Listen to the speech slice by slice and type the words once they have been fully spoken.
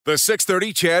The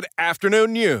 6:30 CHED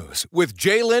Afternoon News with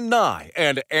Jaylen Nye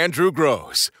and Andrew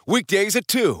Gross. Weekdays at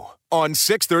 2 on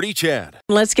 6:30 CHED.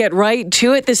 Let's get right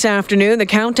to it this afternoon. The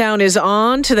countdown is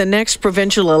on to the next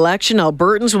provincial election.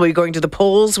 Albertans will be going to the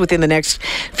polls within the next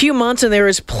few months, and there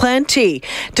is plenty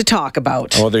to talk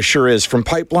about. Oh, there sure is. From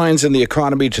pipelines and the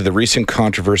economy to the recent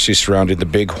controversy surrounding the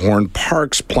Bighorn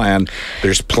Parks plan,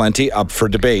 there's plenty up for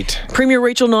debate. Premier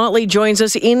Rachel Notley joins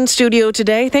us in studio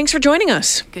today. Thanks for joining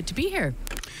us. Good to be here.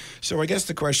 So I guess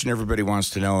the question everybody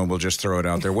wants to know, and we'll just throw it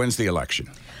out there, when's the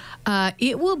election?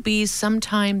 It will be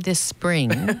sometime this spring.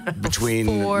 Between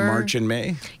March and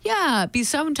May? Yeah, be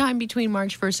sometime between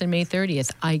March 1st and May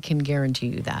 30th. I can guarantee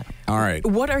you that. All right.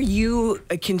 What are you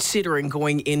considering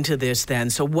going into this then?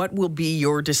 So what will be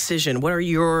your decision? What are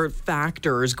your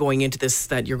factors going into this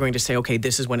that you're going to say, okay,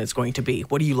 this is when it's going to be?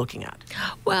 What are you looking at?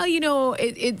 Well, you know,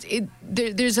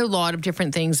 there's a lot of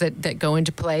different things that go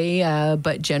into play.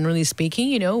 But generally speaking,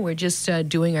 you know, we're just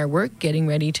doing our work, getting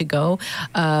ready to go,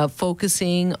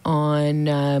 focusing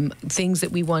on things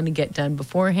that we want to get done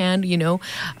beforehand, you know,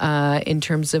 in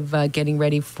terms of getting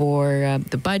ready for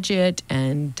the budget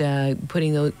and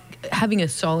having a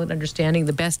solid understanding,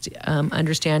 the best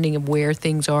understanding of where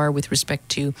things are with respect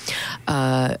to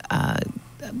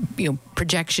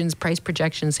projections, price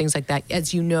projections, things like that.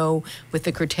 As you know, with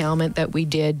the curtailment that we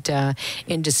did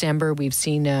in December, we've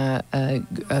seen an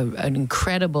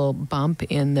incredible bump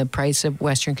in the price of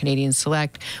Western Canadian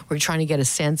Select. We're trying to get a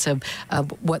sense of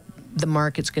what the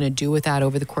market's going to do with that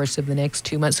over the course of the next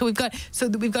 2 months. So we've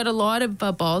got a lot of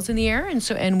balls in the air,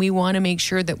 and we want to make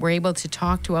sure that we're able to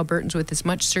talk to Albertans with as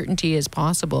much certainty as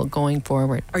possible going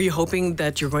forward. Are you hoping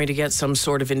that you're going to get some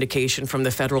sort of indication from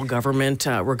the federal government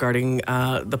regarding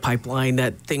the pipeline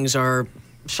that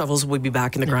shovels will be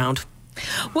back in the ground?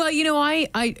 Well, you know,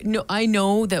 I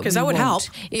know that because that would help.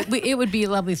 It would be a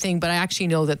lovely thing, but I actually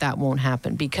know that won't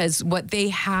happen because what they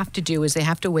have to do is they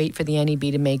have to wait for the NEB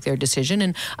to make their decision,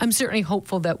 and I'm certainly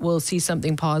hopeful that we'll see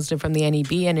something positive from the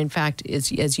NEB. And in fact,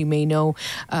 as you may know,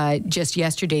 just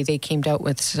yesterday they came out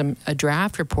with a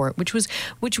draft report, which was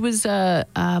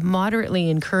moderately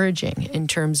encouraging in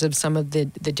terms of some of the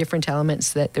different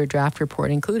elements that their draft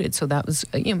report included. So that was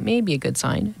maybe a good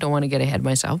sign. Don't want to get ahead of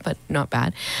myself, but not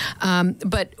bad.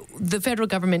 But the federal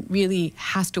government really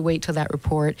has to wait till that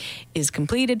report is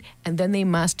completed, and then they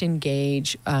must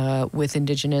engage with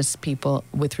Indigenous people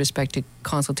with respect to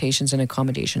consultations and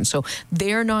accommodations. So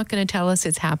they're not going to tell us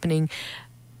it's happening.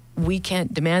 We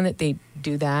can't demand that they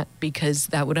do that because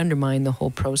that would undermine the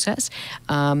whole process.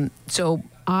 So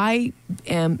I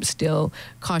am still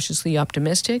cautiously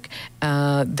optimistic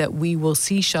that we will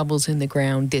see shovels in the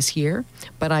ground this year,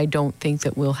 but I don't think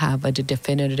that we'll have a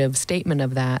definitive statement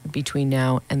of that between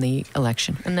now and the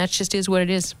election. And that just is what it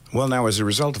is. Well, now, as a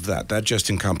result of that just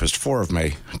encompassed 4 of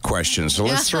my questions. So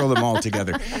let's throw them all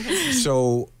together.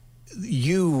 So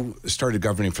you started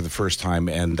governing for the first time,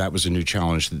 and that was a new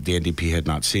challenge that the NDP had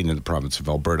not seen in the province of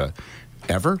Alberta.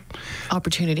 Ever?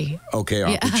 Opportunity. Okay,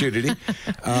 opportunity.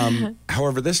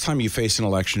 However, this time you face an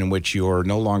election in which you're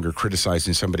no longer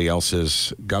criticizing somebody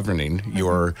else's governing,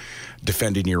 you're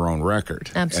defending your own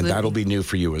record. Absolutely. And that'll be new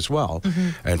for you as well,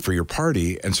 and for your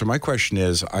party. And so my question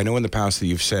is, I know in the past that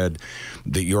you've said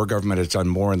that your government has done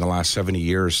more in the last 70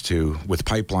 years with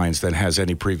pipelines than has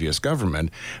any previous government.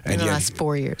 In the last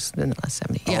 4 years than the last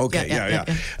 70. Yeah, okay,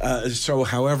 yeah. So,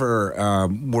 however,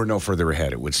 we're no further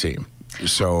ahead, it would seem.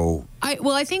 So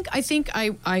I think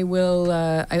I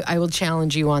will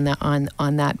challenge you on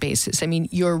that basis. I mean,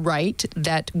 you're right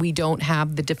that we don't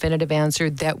have the definitive answer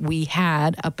that we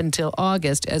had up until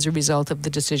August as a result of the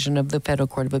decision of the Federal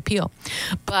Court of Appeal.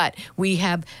 But we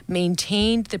have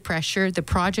maintained the pressure. The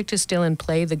project is still in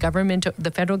play.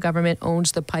 The federal government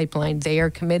owns the pipeline. They are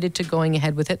committed to going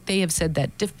ahead with it. They have said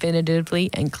that definitively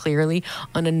and clearly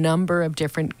on a number of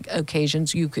different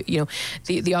occasions.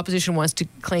 The opposition wants to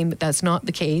claim that that's not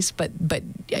the case, but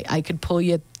I could pull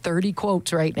you 30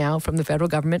 quotes right now from the federal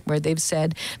government where they've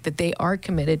said that they are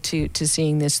committed to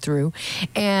seeing this through.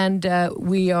 And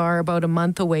we are about a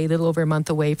little over a month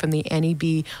away from the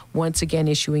NEB once again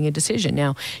issuing a decision.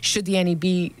 Now, should the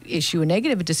NEB issue a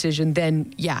negative decision,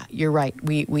 then yeah, you're right.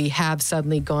 We have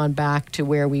suddenly gone back to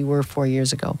where we were 4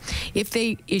 years ago. If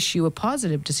they issue a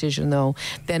positive decision, though,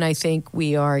 then I think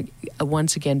we are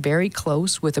once again very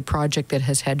close with a project that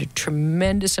has had a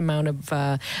tremendous amount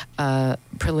of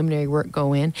preliminary work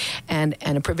go in. Albertan,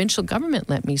 and a provincial government,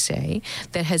 let me say,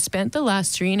 that has spent the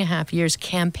last 3.5 years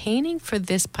campaigning for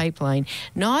this pipeline,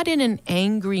 not in an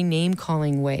angry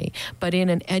name-calling way, but in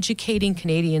an educating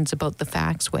Canadians about the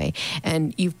facts way.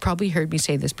 And you've probably heard me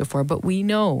say this before, but we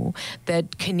know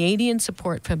that Canadian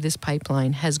support for this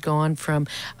pipeline has gone from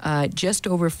just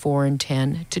over 4 in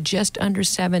 10 to just under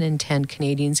 7 in 10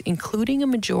 Canadians, including a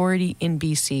majority in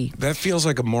BC. That feels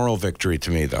like a moral victory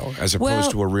to me, though, as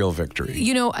opposed to a real victory.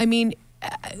 You know, I mean,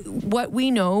 what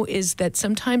we know is that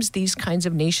sometimes these kinds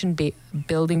of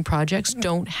nation-building projects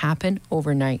don't happen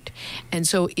overnight. And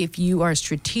so if you are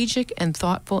strategic and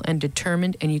thoughtful and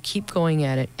determined and you keep going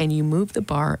at it and you move the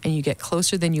bar and you get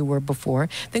closer than you were before,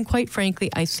 then quite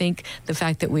frankly, I think the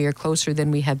fact that we are closer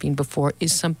than we have been before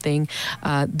is something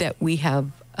that we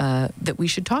have that we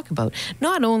should talk about.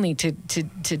 Not only to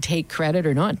take credit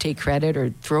or not take credit,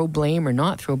 or throw blame or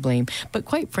not throw blame, but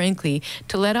quite frankly,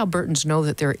 to let Albertans know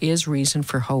that there is reason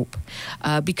for hope.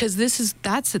 Because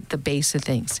that's at the base of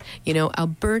things. You know,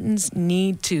 Albertans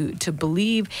need to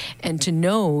believe and to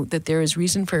know that there is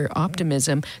reason for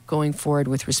optimism going forward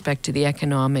with respect to the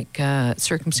economic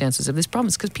circumstances of this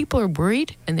province. Because people are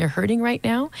worried and they're hurting right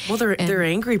now. Well, they're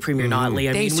angry, Premier Notley.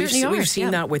 I mean, we've seen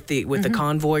that with the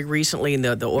convoy recently and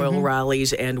the oil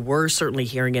rallies, and we're certainly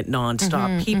hearing it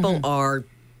nonstop. People are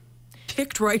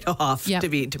ticked right off, to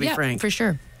be frank. For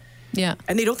sure. Yeah.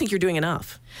 And they don't think you're doing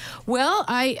enough. Well,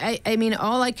 I mean,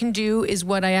 all I can do is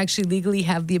what I actually legally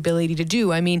have the ability to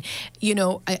do. I mean, you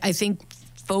know, I think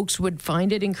folks would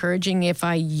find it encouraging if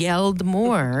I yelled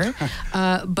more.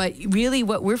 But really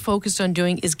what we're focused on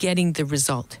doing is getting the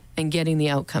result and getting the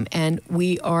outcome. And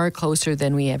we are closer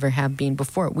than we ever have been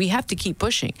before. We have to keep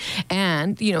pushing.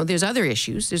 And, you know, there's other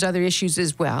issues. There's other issues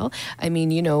as well. I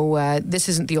mean, you know, this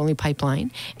isn't the only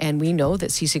pipeline. And we know that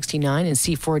C69 and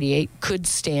C48 could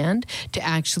stand to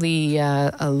actually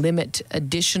limit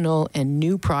additional and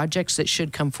new projects that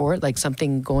should come forward, like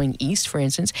something going east, for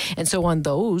instance. And so on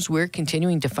those, we're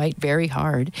continuing to fight very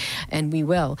hard, and we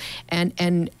will. And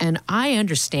I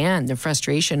understand the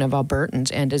frustration of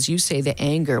Albertans, and as you say, the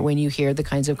anger when you hear the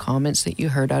kinds of comments that you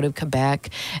heard out of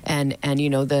Quebec, and you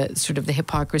know, the sort of the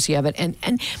hypocrisy of it, and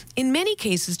in many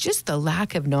cases just the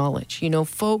lack of knowledge. You know,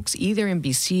 folks either in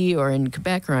BC or in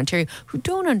Quebec or Ontario who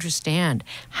don't understand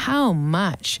how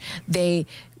much they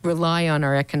rely on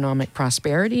our economic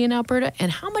prosperity in Alberta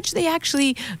and how much they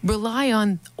actually rely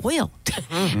on oil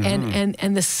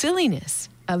and the silliness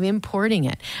of importing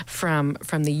it from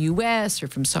the US or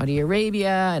from Saudi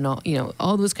Arabia and all, you know,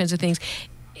 all those kinds of things.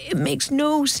 It makes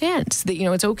no sense that, you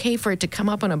know, it's okay for it to come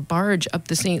up on a barge up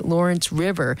the St. Lawrence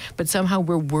River, but somehow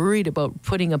we're worried about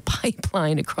putting a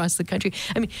pipeline across the country.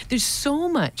 I mean, there's so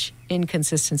much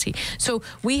inconsistency. So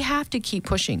we have to keep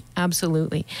pushing,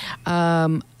 absolutely.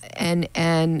 And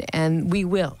we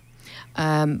will.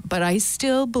 But I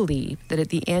still believe that at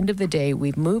the end of the day,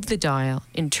 we've moved the dial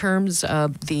in terms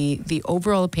of the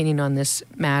overall opinion on this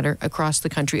matter across the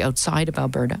country outside of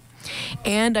Alberta.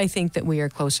 And I think that we are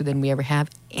closer than we ever have.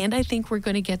 And I think we're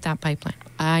going to get that pipeline.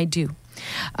 I do.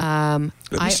 I'm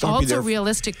also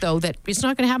realistic, though, that it's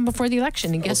not going to happen before the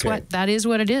election. And guess what? That is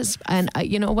what it is. And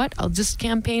you know what? I'll just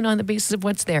campaign on the basis of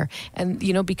what's there. And,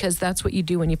 you know, because that's what you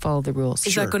do when you follow the rules.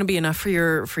 Is that going to be enough for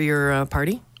your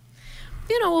party?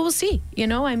 You know, we'll see. You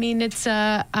know, I mean, it's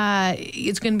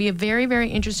going to be a very, very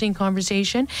interesting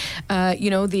conversation. You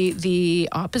know, the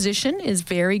opposition is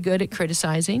very good at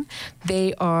criticizing.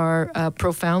 They are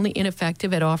profoundly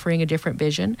ineffective at offering a different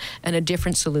vision and a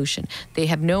different solution. They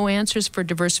have no answers for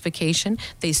diversification.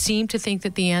 They seem to think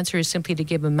that the answer is simply to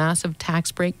give a massive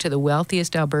tax break to the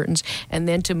wealthiest Albertans and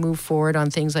then to move forward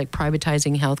on things like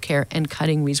privatizing healthcare and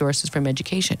cutting resources from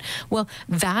education. Well,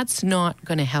 that's not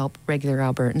going to help regular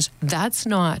Albertans. That's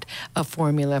not a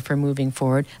formula for moving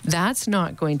forward. That's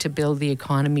not going to build the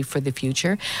economy for the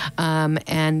future.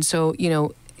 And so, you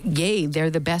know, yay, they're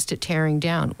the best at tearing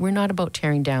down. We're not about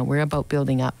tearing down. We're about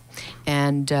building up.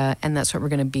 And that's what we're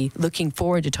going to be looking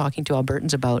forward to talking to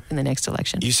Albertans about in the next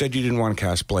election. You said you didn't want to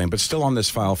cast blame, but still on this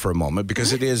file for a moment,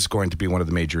 because it is going to be one of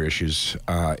the major issues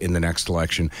in the next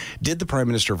election. Did the Prime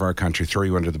Minister of our country throw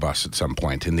you under the bus at some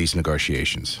point in these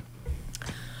negotiations?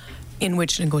 In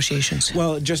which negotiations?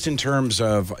 Well, just in terms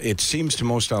of, it seems to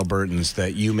most Albertans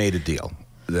that you made a deal.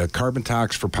 The carbon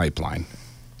tax for pipeline.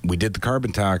 We did the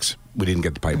carbon tax, we didn't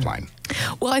get the pipeline.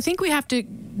 Well, I think we have to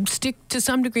stick to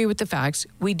some degree with the facts.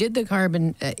 We did the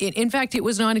carbon. In fact, it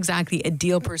was not exactly a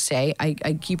deal per se.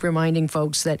 I keep reminding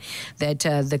folks that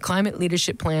the climate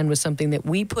leadership plan was something that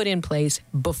we put in place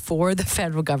before the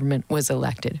federal government was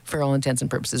elected, for all intents and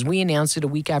purposes. We announced it a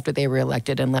week after they were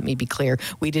elected, and let me be clear,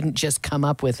 we didn't just come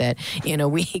up with it in a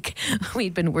week.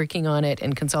 We'd been working on it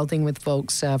and consulting with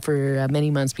folks for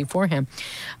many months beforehand.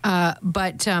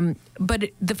 But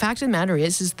the fact of the matter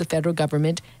is the federal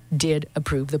government did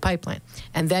approve the pipeline.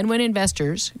 And then when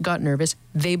investors got nervous,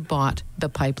 they bought the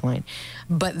pipeline.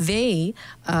 But they,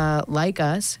 like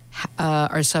us,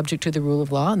 are subject to the rule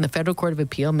of law, and the Federal Court of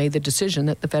Appeal made the decision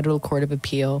that the Federal Court of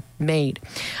Appeal made.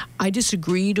 I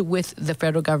disagreed with the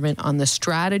federal government on the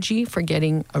strategy for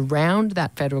getting around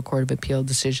that Federal Court of Appeal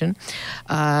decision.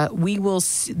 We will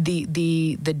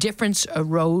the difference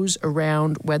arose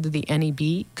around whether the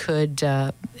NEB could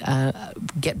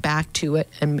get back to it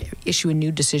and issue a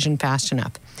new decision fast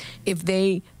enough. If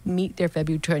they meet their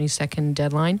February 22nd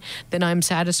deadline, then I'm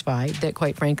satisfied that,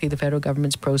 quite frankly, the federal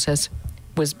government's process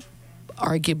was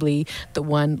arguably the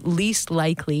one least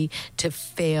likely to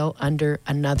fail under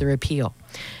another appeal.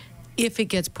 If it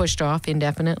gets pushed off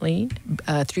indefinitely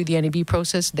through the NEB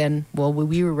process, then, well,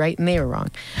 we were right and they were wrong.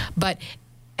 But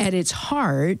at its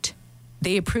heart,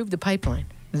 they approved the pipeline.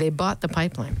 They bought the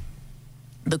pipeline.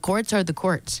 The courts are the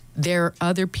courts. There are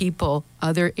other people,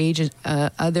 other agents,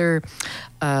 other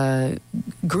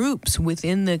groups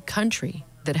within the country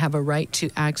that have a right to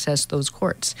access those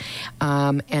courts,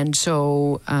 and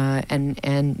so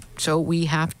we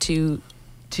have to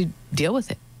deal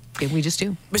with it. We just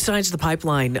do. Besides the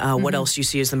pipeline, what else do you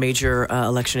see as the major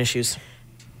election issues?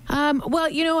 Well,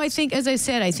 I think, as I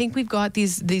said, I think we've got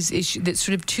these issues, that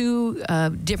sort of two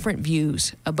different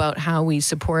views about how we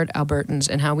support Albertans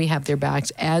and how we have their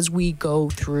backs as we go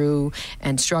through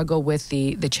and struggle with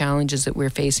the challenges that we're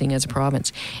facing as a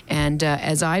province. And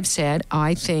as I've said,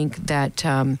 I think that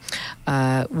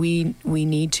we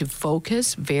need to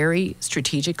focus very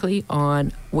strategically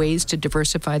on ways to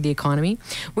diversify the economy.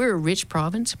 We're a rich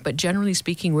province, but generally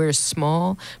speaking, we're a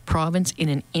small province in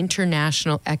an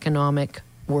international economic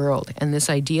world, and this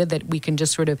idea that we can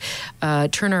just sort of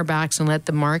turn our backs and let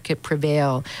the market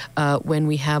prevail when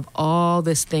we have all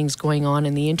these things going on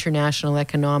in the international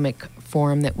economic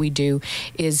forum that we do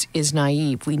is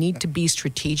naive. We need to be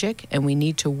strategic, and we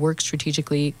need to work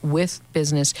strategically with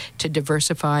business to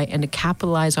diversify and to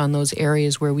capitalize on those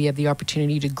areas where we have the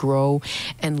opportunity to grow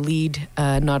and lead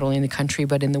not only in the country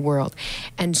but in the world.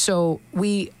 And so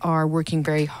we are working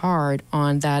very hard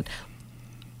on that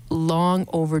long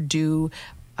overdue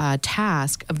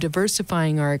task of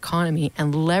diversifying our economy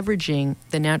and leveraging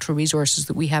the natural resources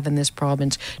that we have in this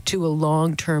province to a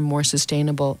long-term, more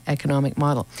sustainable economic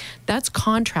model. That's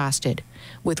contrasted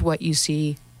with what you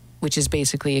see, which is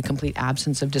basically a complete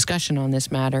absence of discussion on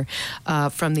this matter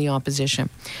from the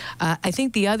opposition. I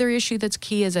think the other issue that's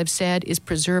key, as I've said, is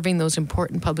preserving those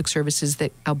important public services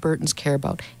that Albertans care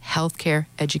about: healthcare,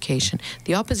 education.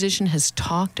 The opposition has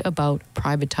talked about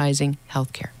privatizing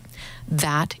healthcare.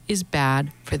 That is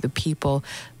bad for the people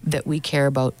that we care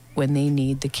about when they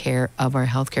need the care of our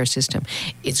healthcare system.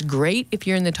 It's great if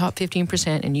you're in the top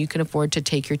 15% and you can afford to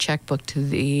take your checkbook to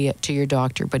your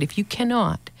doctor, but if you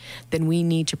cannot, then we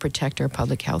need to protect our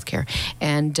public health care.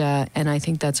 And I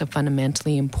think that's a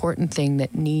fundamentally important thing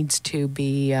that needs to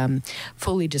be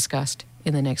fully discussed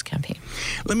in the next campaign.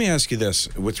 Let me ask you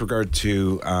this with regard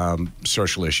to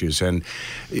social issues, and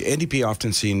NDP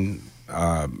often seen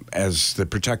as the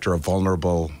protector of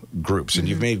vulnerable groups, and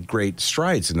you've made great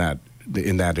strides in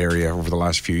that area over the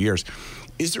last few years.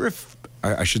 Is there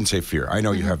I shouldn't say fear. I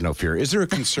know you have no fear. Is there a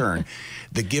concern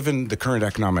that, given the current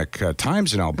economic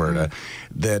times in Alberta,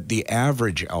 that the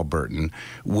average Albertan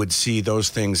would see those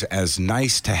things as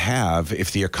nice to have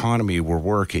if the economy were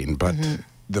working, but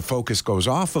the focus goes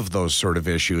off of those sort of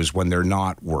issues when they're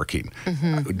not working?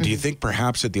 Do you think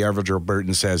perhaps that the average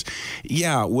Albertan says,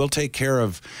 yeah, we'll take care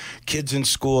of kids in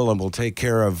school and we'll take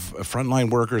care of frontline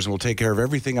workers and we'll take care of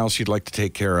everything else you'd like to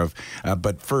take care of,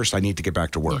 but first I need to get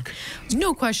back to work? Yeah.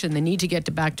 No question, the need to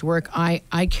get back to work.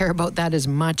 I care about that as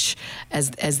much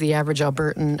as the average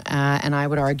Albertan, and I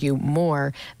would argue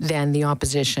more than the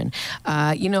opposition.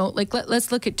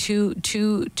 Let's look at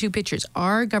two pictures.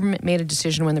 Our government made a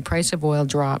decision when the price of oil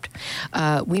dropped.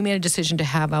 We made a decision to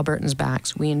have Albertans'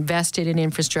 backs. We invested in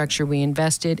infrastructure, we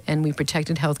invested and we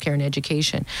protected healthcare and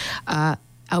education.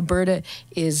 Alberta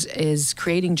is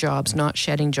creating jobs, not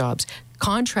shedding jobs.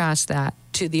 Contrast that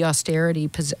to the austerity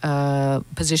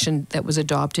position that was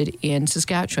adopted in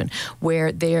Saskatchewan,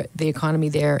 where the economy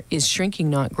there is shrinking,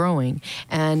 not growing,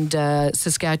 and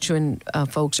Saskatchewan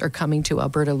folks are coming to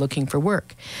Alberta looking for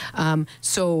work.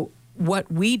 So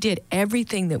what we did,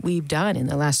 everything that we've done in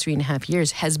the last 3.5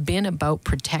 years has been about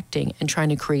protecting and trying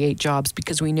to create jobs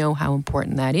because we know how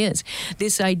important that is.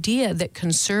 This idea that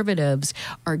conservatives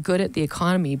are good at the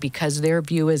economy because their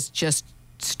view is just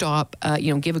stop,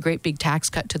 give a great big tax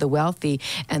cut to the wealthy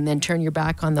and then turn your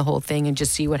back on the whole thing and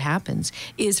just see what happens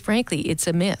is, frankly, it's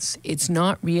a myth. It's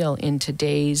not real in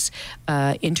today's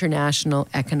international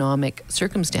economic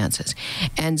circumstances.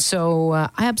 And so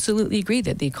I absolutely agree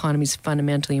that the economy is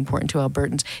fundamentally important to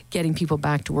Albertans. Getting people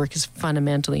back to work is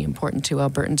fundamentally important to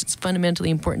Albertans. It's fundamentally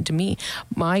important to me.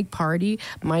 My party,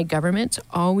 my government's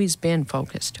always been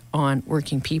focused on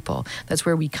working people. That's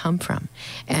where we come from.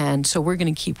 And so we're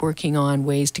going to keep working on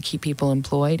ways to keep people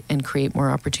employed and create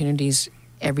more opportunities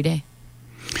every day.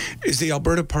 Is the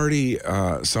Alberta Party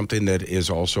something that is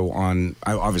also on,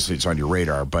 obviously it's on your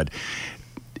radar, but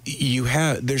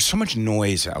there's so much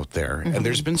noise out there, and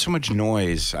there's been so much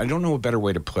noise, I don't know a better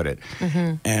way to put it,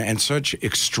 and such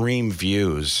extreme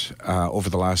views over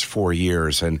the last 4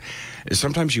 years, and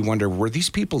sometimes you wonder, were these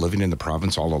people living in the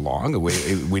province all along?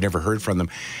 We never heard from them.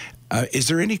 Is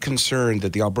there any concern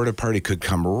that the Alberta Party could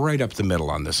come right up the middle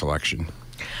on this election?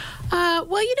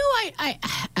 Well,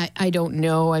 I don't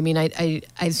know. I mean, I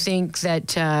think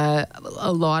that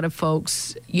a lot of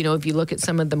folks, if you look at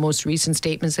some of the most recent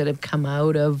statements that have come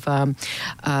out of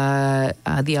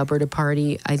the Alberta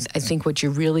Party, I think what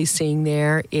you're really seeing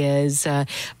there is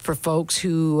for folks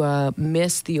who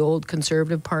miss the old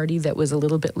Conservative Party that was a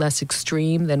little bit less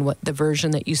extreme than what the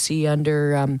version that you see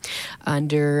under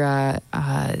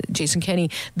Jason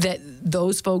Kenney, that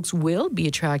those folks will be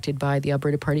attracted by the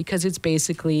Alberta Party because it's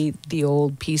basically the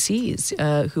old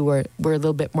PCs who were a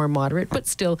little bit more moderate, but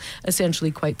still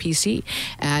essentially quite PC,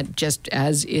 just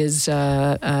as is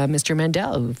Mr.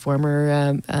 Mandel,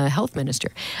 former health minister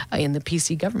in the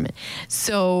PC government.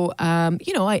 So,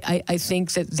 I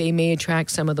think that they may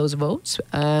attract some of those votes,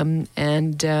 and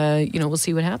we'll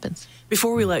see what happens.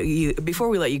 Before we let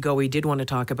you go, we did want to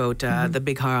talk about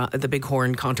the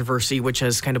Bighorn controversy, which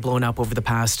has kind of blown up over the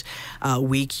past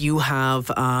week. You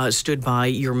have stood by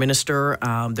your minister.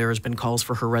 There has been calls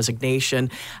for her resignation,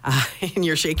 and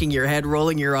you're shaking your head,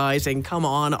 rolling your eyes, saying, "Come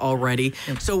on already."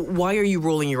 So why are you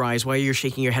rolling your eyes? Why are you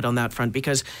shaking your head on that front?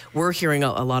 Because we're hearing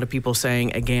a lot of people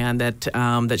saying again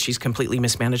that she's completely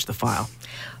mismanaged the file.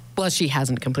 Well, she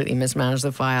hasn't completely mismanaged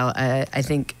the file. I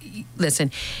think. Listen.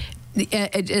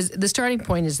 The starting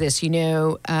point is this,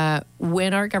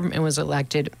 when our government was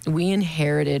elected, we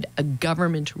inherited a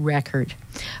government record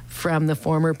from the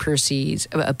former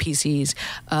PCs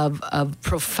of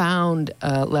profound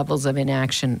levels of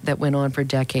inaction that went on for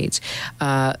decades,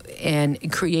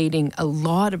 and creating a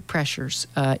lot of pressures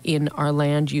in our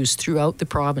land use throughout the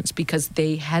province because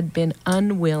they had been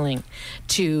unwilling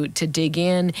to dig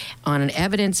in on an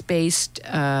evidence-based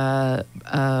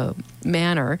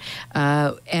manner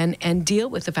and deal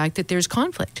with the fact that there's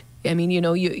conflict. I mean,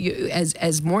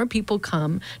 as more people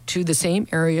come to the same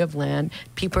area of land,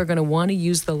 people are going to want to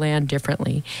use the land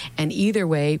differently. And either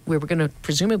way, we're going to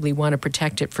presumably want to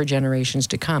protect it for generations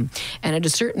to come. And at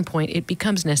a certain point, it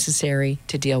becomes necessary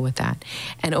to deal with that.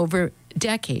 And over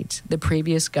decades, the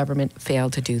previous government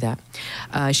failed to do that.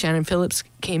 Shannon Phillips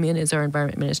came in as our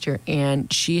environment minister,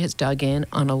 and she has dug in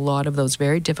on a lot of those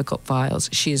very difficult files.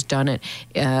 She has done it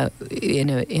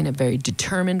in a very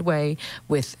determined way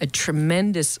with a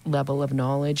tremendous level of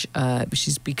knowledge.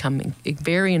 She's become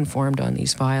very informed on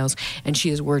these files, and she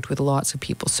has worked with lots of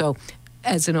people. So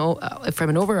from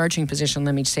an overarching position,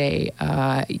 let me say,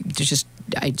 I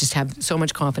just have so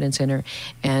much confidence in her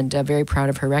and very proud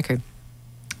of her record.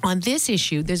 On this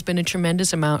issue, there's been a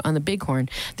tremendous amount on the Bighorn.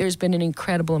 There's been an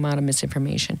incredible amount of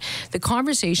misinformation. The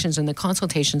conversations and the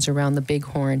consultations around the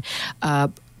Bighorn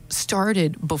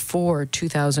started before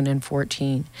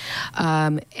 2014,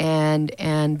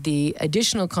 and the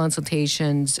additional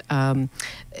consultations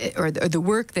or the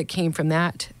work that came from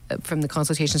that. From the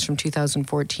consultations from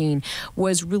 2014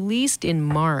 was released in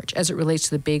March, as it relates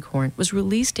to the Bighorn, was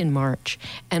released in March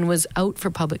and was out for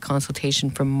public consultation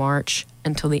from March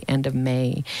until the end of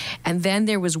May. And then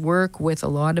there was work with a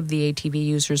lot of the ATV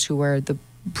users who are the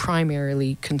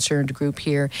primarily concerned group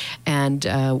here, and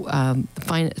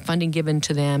funding given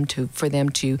to them for them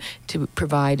to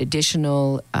provide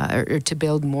additional or to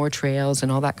build more trails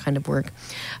and all that kind of work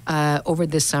over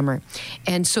this summer.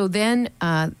 And so then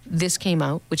this came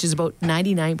out, which is about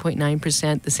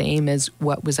 99.9% the same as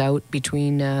what was out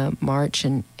between March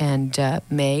and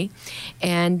May.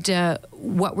 And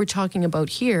what we're talking about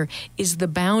here is the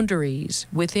boundaries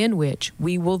within which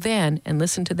we will then, and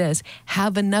listen to this,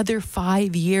 have another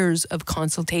 5 years of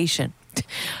consultation.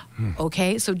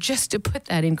 Okay, so just to put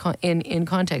that in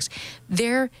context,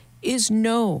 there is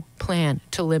no plan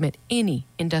to limit any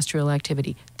industrial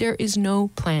activity. There is no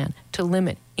plan to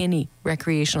limit any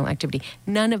recreational activity.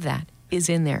 None of that is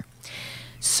in there.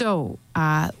 So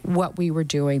what we were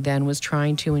doing then was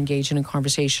trying to engage in a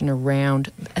conversation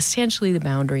around essentially the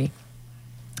boundary.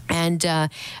 And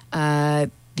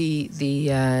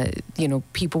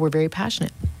people were very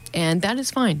passionate. And that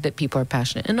is fine that people are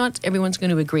passionate, and not everyone's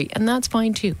going to agree, and that's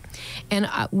fine too. And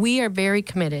we are very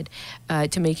committed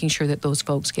to making sure that those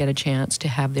folks get a chance to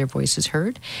have their voices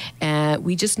heard.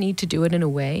 We just need to do it in a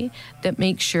way that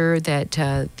makes sure that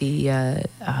the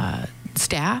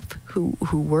staff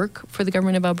who work for the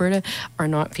government of Alberta are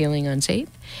not feeling unsafe,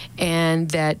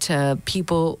 and that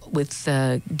people with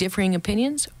differing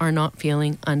opinions are not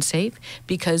feeling unsafe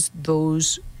because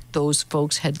those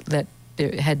folks had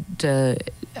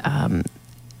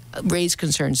raised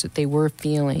concerns that they were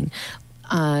feeling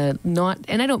not,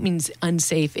 and I don't mean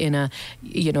unsafe in a,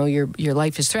 your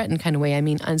life is threatened kind of way. I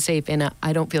mean unsafe in a,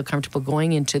 I don't feel comfortable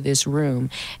going into this room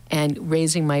and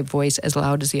raising my voice as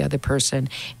loud as the other person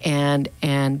and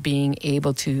being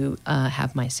able to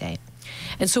have my say.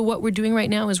 And so what we're doing right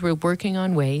now is we're working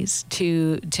on ways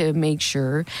to make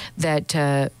sure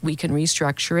that we can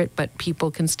restructure it, but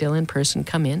people can still in person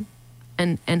come in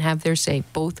and have their say,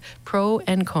 both pro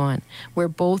and con, where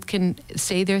both can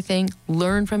say their thing,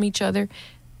 learn from each other,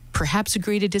 perhaps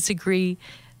agree to disagree,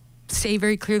 say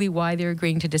very clearly why they're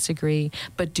agreeing to disagree,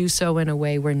 but do so in a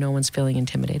way where no one's feeling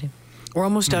intimidated. We're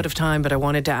almost out of time, but I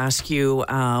wanted to ask you,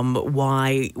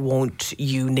 why won't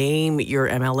you name your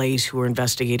MLAs who were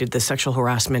investigated, the sexual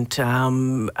harassment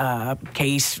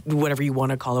case, whatever you want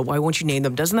to call it? Why won't you name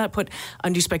them? Doesn't that put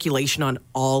undue speculation on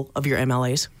all of your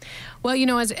MLAs? Well,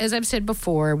 as I've said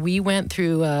before, we went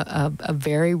through a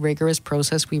very rigorous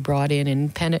process. We brought in an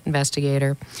independent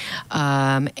investigator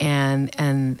and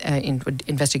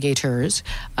investigators,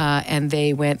 and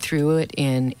they went through it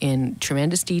in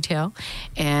tremendous detail,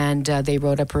 and they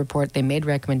wrote up a report. They made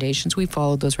recommendations. We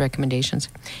followed those recommendations.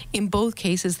 In both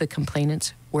cases, the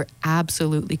complainants were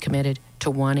absolutely committed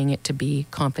to wanting it to be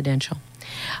confidential.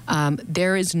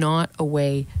 There is not a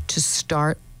way to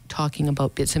start talking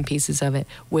about bits and pieces of it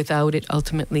without it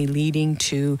ultimately leading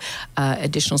to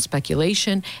additional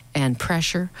speculation and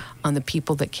pressure on the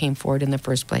people that came forward in the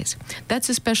first place. That's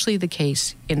especially the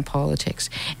case in politics.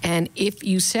 And if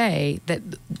you say that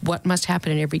what must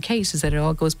happen in every case is that it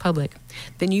all goes public,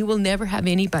 then you will never have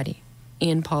anybody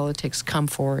in politics come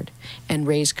forward and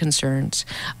raise concerns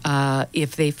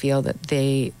if they feel that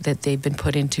they've been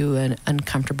put into an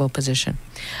uncomfortable position.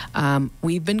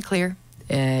 We've been clear.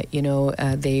 They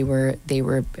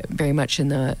were very much in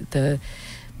the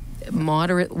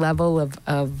moderate level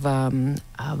of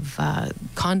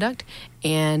conduct,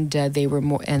 and they were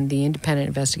more. And the independent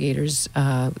investigators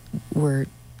were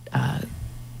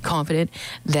confident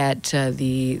that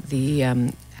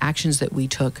the actions that we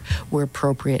took were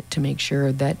appropriate to make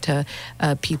sure that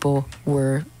people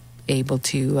were able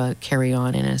to carry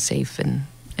on in a safe and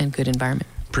good environment.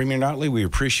 Premier Notley, we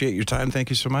appreciate your time. Thank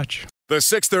you so much. The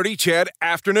 6:30 CHED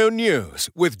Afternoon News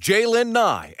with Jaylen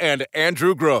Nye and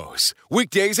Andrew Gross.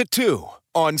 Weekdays at 2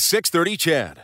 on 6:30 CHED.